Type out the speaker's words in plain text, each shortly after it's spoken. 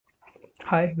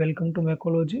Hi, welcome to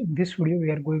MECHOLOgy. In this video, we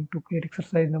are going to create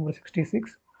exercise number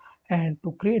 66. And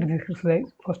to create this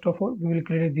exercise, first of all, we will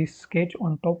create this sketch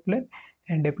on top plane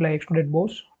and apply extruded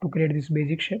boss to create this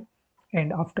basic shape.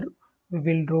 And after, we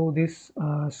will draw this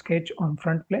sketch on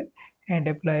front plane and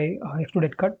apply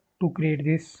extruded cut to create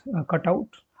this cutout.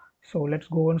 So let's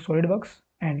go on SolidWorks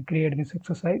and create this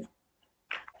exercise.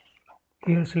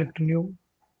 Here, select new,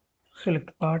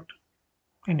 select part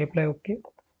and apply OK.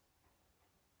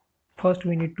 First,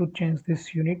 we need to change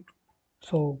this unit.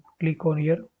 So click on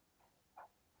here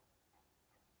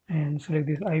and select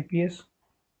this IPS.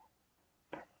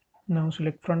 Now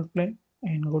select front plane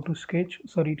and go to sketch.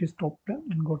 Sorry, it is top plane,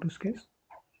 and go to sketch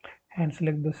and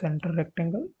select the center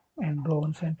rectangle and draw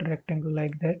one center rectangle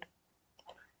like that.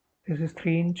 This is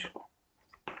 3 inch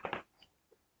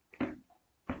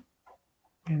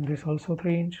and this also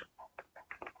 3 inch.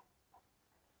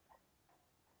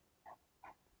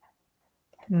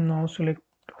 Now select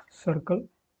circle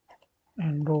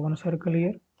and draw one circle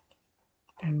here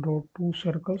and draw 2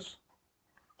 circles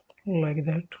like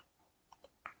that.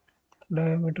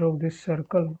 Diameter of this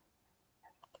circle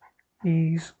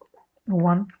is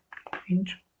 1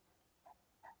 inch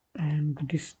and the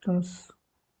distance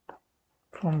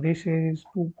from this is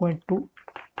 2.2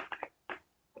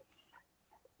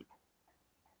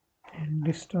 and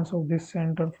distance of this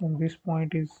center from this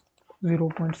point is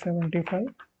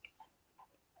 0.75.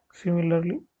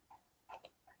 Similarly,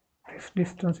 this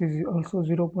distance is also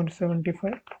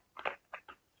 0.75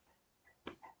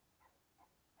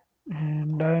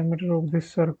 and diameter of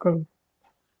this circle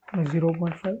is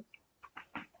 0.5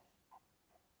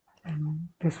 and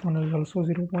this one is also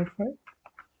 0.5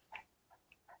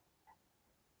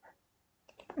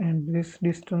 and this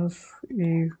distance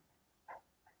is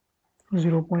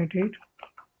 0.8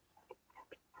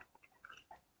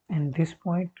 and this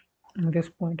point and this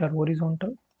point are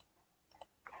horizontal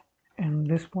and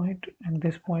this point and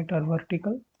this point are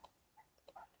vertical.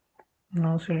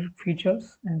 Now select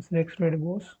features and select thread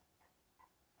boss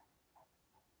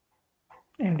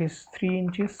and is 3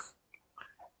 inches.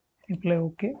 Apply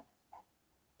OK.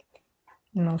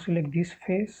 Now select this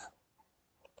face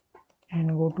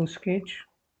and go to sketch.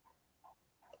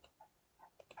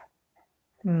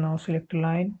 Now select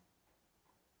line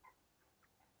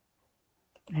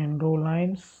and draw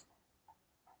lines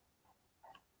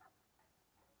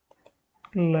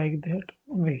like that.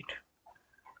 Wait,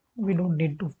 we don't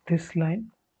need to this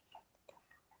line.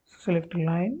 Select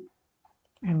line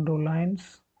and draw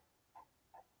lines.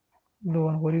 Do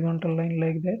one horizontal line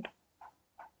like that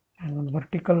and one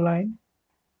vertical line.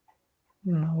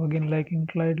 Now again like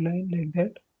inclined line like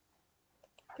that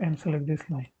and select this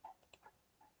line.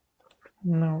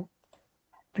 Now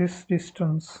this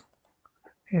distance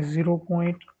is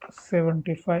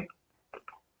 0.75,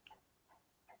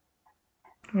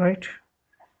 right?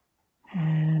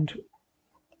 And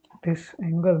this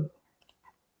angle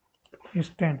is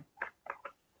 10.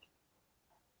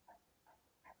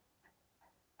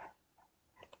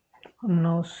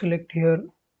 Now select here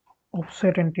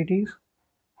offset entities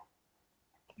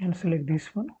and select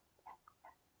this one.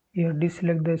 Here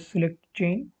deselect the select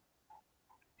chain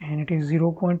and it is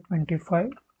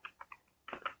 0.25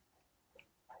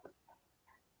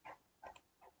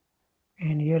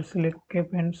 and here select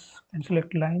cap ends and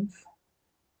select lines.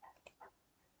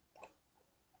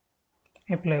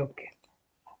 Apply OK.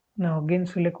 Now again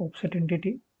select offset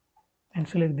entity and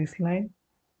select this line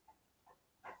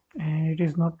and it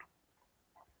is not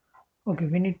okay.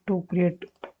 We need to create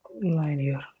line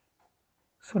here,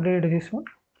 so delete this one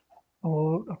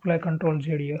or apply Ctrl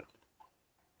Z here.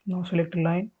 Now select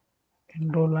line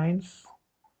and draw lines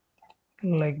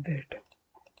like that.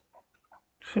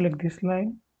 Select this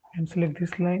line and select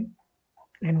this line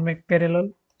and make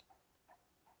parallel.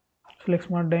 Select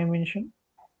smart dimension.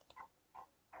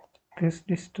 This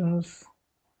distance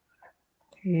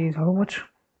is how much?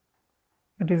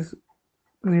 It is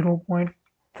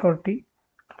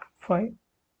 0.35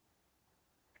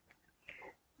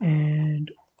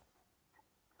 and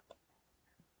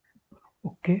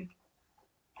okay,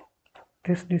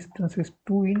 this distance is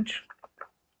 2 inch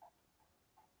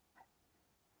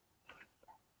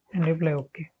and apply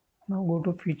OK. Now go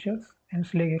to features and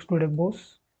select extruded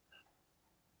boss.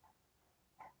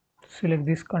 Select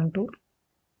this contour.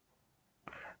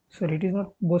 Sorry, it is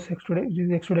not boss extruded, it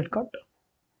is extruded cut.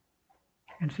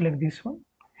 And select this one.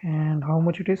 And how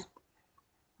much it is?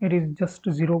 It is just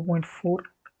 0.4.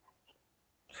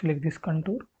 Select this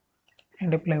contour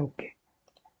and apply OK.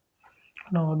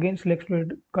 Now again select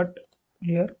extruded cut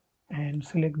here and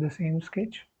select the same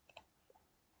sketch.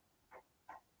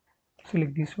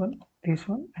 Select this one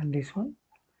and this one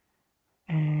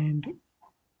and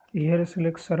Here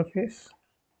select surface,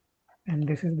 and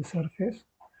this is the surface,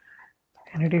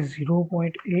 and it is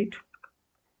 0.8.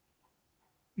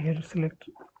 Here select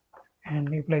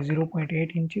and apply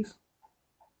 0.8 inches.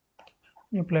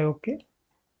 Apply OK.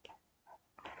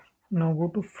 Now go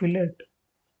to fillet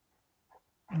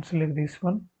and select this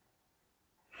one,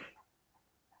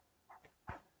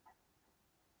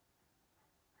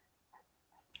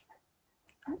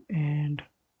 and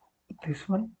this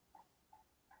one,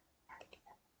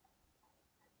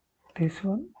 this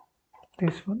one,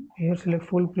 this one. Here select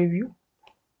full preview.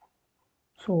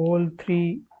 So all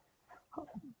three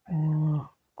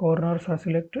corners are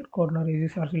selected, corner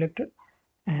edges are selected,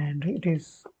 and it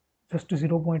is just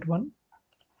 0.1.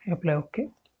 Apply OK.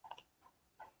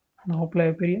 Now apply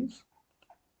appearance.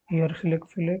 Here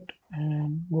select fillet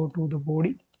and go to the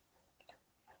body.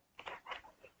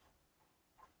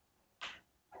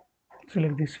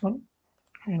 Select this one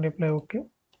and apply OK.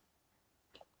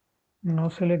 Now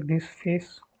select this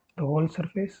face, the whole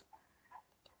surface,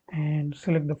 and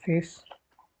select the face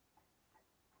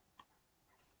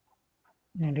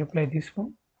and apply this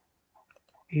one.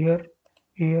 Here,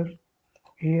 here,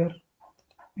 here,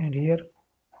 and here.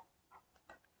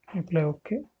 Apply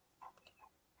OK.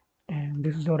 And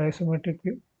this is our isometric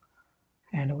view,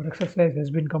 and our exercise has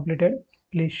been completed.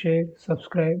 Please share,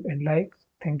 subscribe, and like.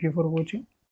 Thank you for watching.